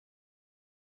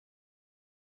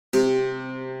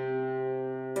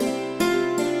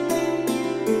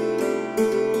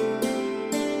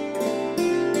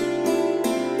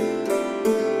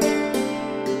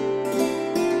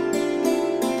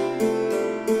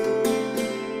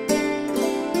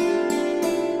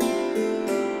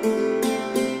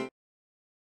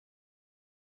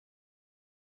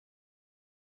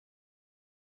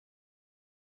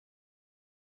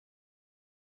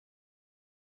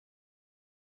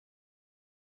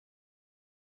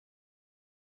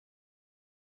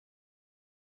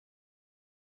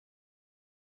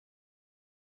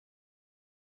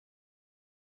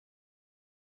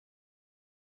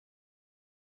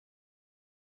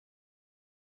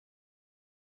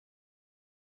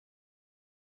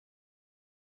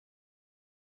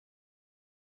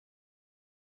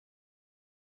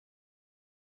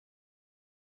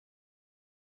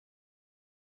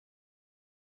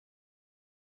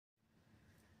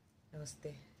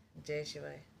Namaste. Jai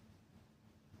Shivaya.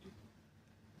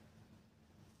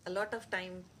 A lot of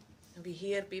time we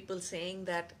hear people saying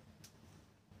that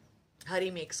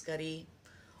Hari makes curry,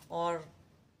 or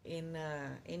in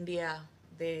India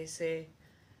they say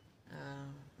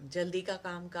jaldi ka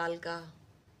kaam kaal ka,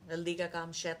 jaldi ka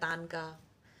kaam shaitan ka.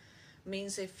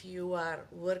 Means if you are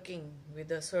working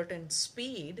with a certain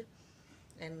speed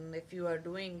and if you are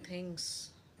doing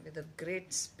things with a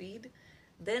great speed,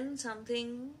 then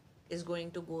something is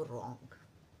going to go wrong.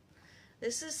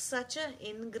 This is such an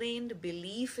ingrained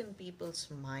belief in people's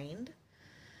mind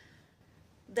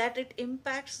that it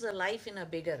impacts the life in a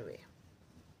bigger way.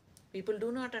 People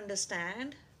do not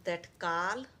understand that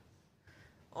Kal,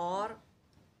 or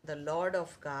the Lord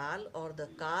of Kal, or the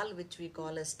Kal which we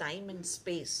call as time and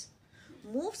space,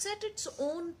 moves at its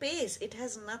own pace. It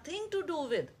has nothing to do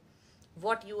with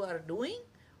what you are doing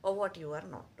or what you are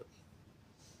not doing.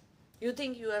 You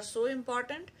think you are so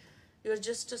important, you're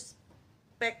just a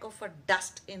speck of a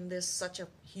dust in this such a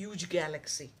huge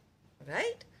galaxy,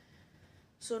 right?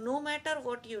 So no matter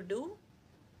what you do,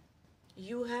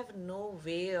 you have no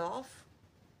way of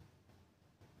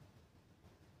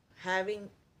having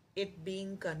it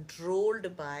being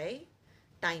controlled by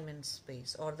time and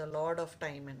space, or the Lord of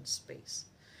time and space.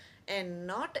 And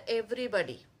not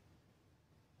everybody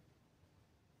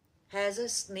has a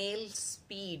snail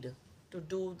speed to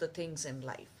do the things in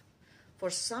life. For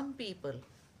some people,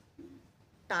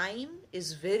 time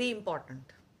is very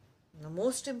important, the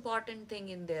most important thing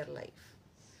in their life.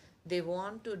 They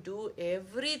want to do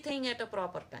everything at a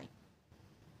proper time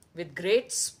with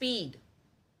great speed.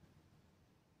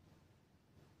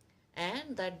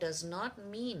 And that does not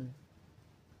mean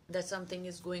that something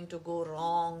is going to go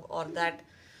wrong, or that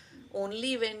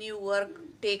only when you work,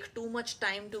 take too much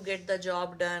time to get the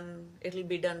job done, it'll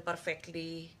be done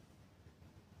perfectly.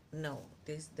 No,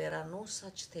 there are no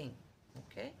such thing.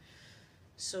 Okay?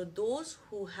 So those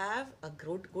who have a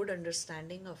good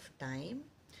understanding of time,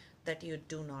 that you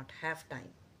do not have time.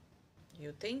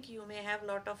 You think you may have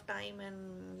lot of time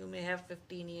and you may have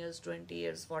 15 years, 20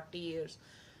 years, 40 years.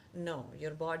 No,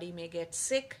 your body may get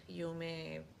sick, you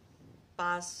may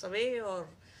pass away, or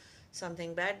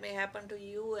something bad may happen to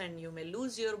you and you may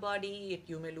lose your body,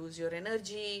 you may lose your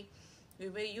energy.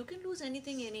 You can lose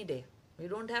anything any day. You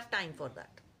don't have time for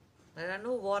that. There are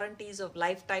no warranties of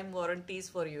lifetime warranties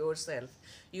for yourself.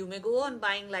 You may go on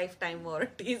buying lifetime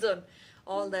warranties on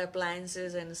all the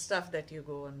appliances and stuff that you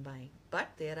go on buying, but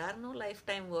there are no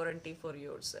lifetime warranty for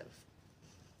yourself.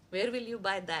 Where will you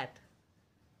buy that?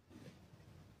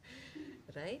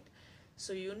 Right?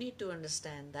 So you need to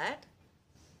understand that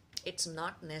it's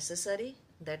not necessary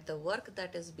that the work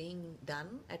that is being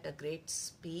done at a great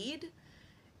speed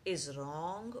is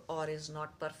wrong, or is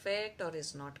not perfect, or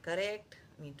is not correct.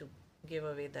 I need to give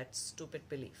away that stupid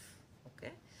belief.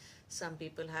 Okay? Some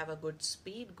people have a good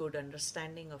speed, good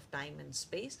understanding of time and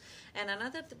space. And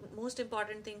another most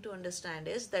important thing to understand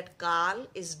is that Kal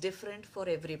is different for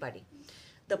everybody.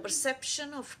 The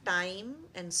perception of time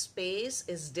and space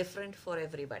is different for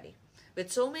everybody.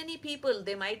 With so many people,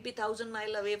 they might be 1,000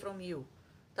 miles away from you,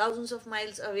 thousands of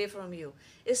miles away from you.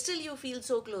 Still you feel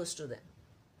so close to them.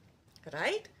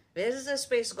 Right? Where is the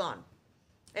space gone?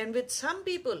 And with some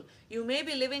people, you may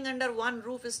be living under one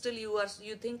roof, still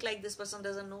you think like, this person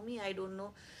doesn't know me, I don't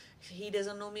know, he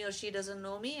doesn't know me or she doesn't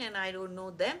know me, and I don't know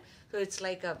them. So it's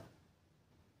like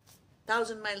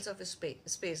 1,000 miles of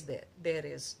space there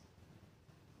is,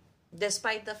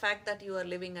 despite the fact that you are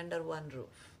living under one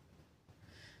roof.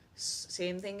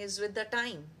 Same thing is with the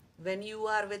time. When you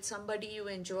are with somebody, you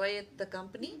enjoy the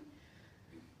company,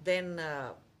 then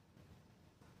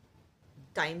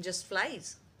time just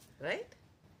flies, right?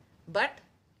 But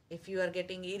if you are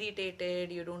getting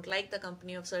irritated, you don't like the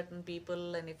company of certain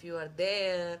people, and if you are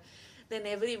there, then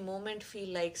every moment feels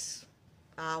like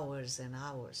hours and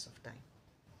hours of time.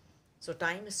 So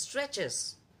time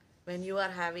stretches when you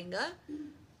are having a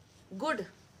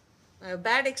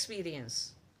bad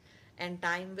experience, and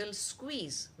time will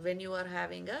squeeze when you are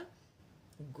having a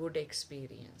good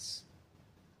experience.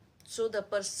 So the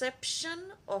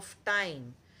perception of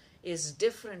time is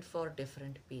different for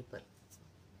different people.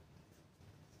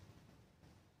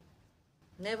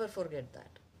 Never forget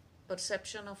that.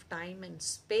 Perception of time and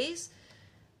space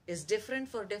is different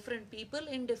for different people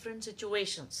in different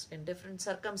situations, in different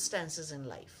circumstances in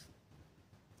life.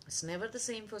 It's never the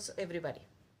same for everybody.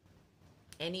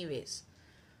 Anyways,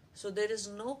 so there is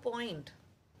no point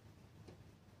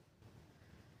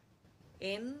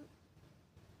in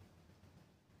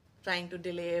trying to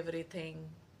delay everything.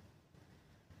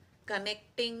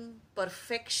 Connecting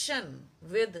perfection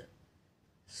with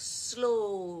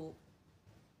slow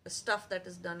stuff that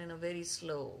is done in a very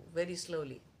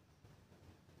slowly,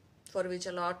 for which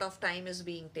a lot of time is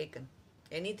being taken.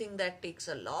 Anything that takes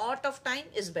a lot of time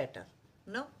is better.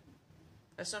 No,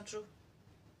 that's not true.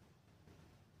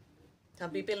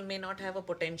 Some people may not have a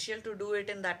potential to do it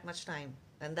in that much time,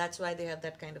 and that's why they have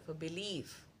that kind of a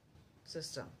belief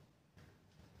system.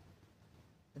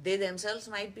 They themselves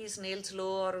might be snail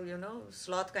slow or,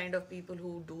 sloth kind of people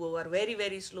who are very,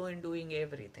 very slow in doing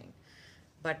everything.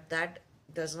 But that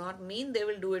does not mean they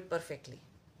will do it perfectly.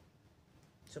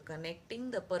 So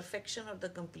connecting the perfection or the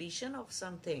completion of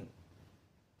something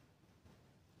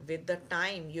with the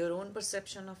time, your own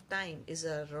perception of time, is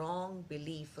a wrong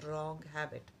belief, wrong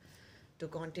habit to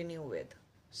continue with.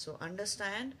 So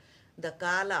understand the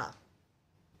kala,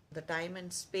 the time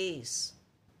and space,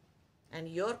 and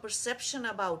your perception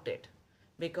about it.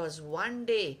 Because one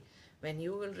day when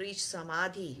you will reach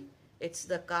samadhi, it's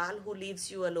the kal who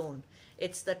leaves you alone.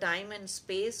 It's the time and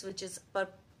space which is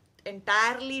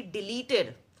entirely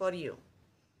deleted for you.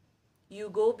 You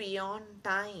go beyond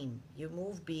time. You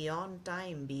move beyond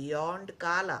time, beyond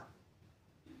kala.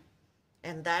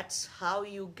 And that's how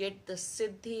you get the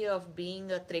siddhi of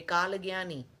being a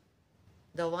Trikalagyani,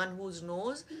 the one who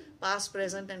knows past,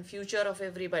 present and future of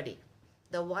everybody,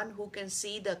 the one who can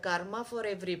see the karma for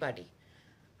everybody.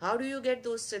 How do you get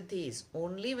those siddhis?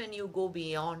 Only when you go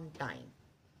beyond time.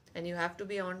 And you have to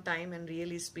be on time and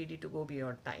really speedy to go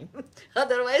beyond time.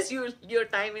 Otherwise, your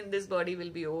time in this body will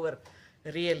be over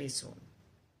really soon.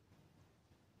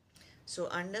 So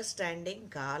understanding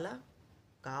kala,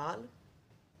 kal,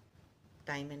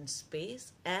 time and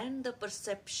space, and the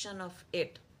perception of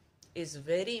it is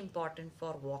very important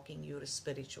for walking your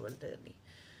spiritual journey.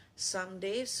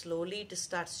 Someday, slowly it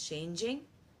starts changing.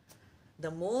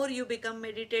 The more you become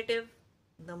meditative,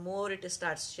 the more it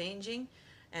starts changing,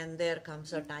 and there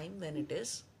comes a time when it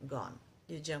is gone.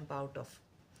 You jump out of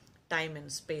time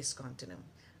and space continuum,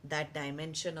 that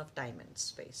dimension of time and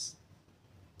space.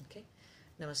 Okay?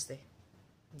 Namaste.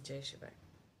 Jai Shivaya.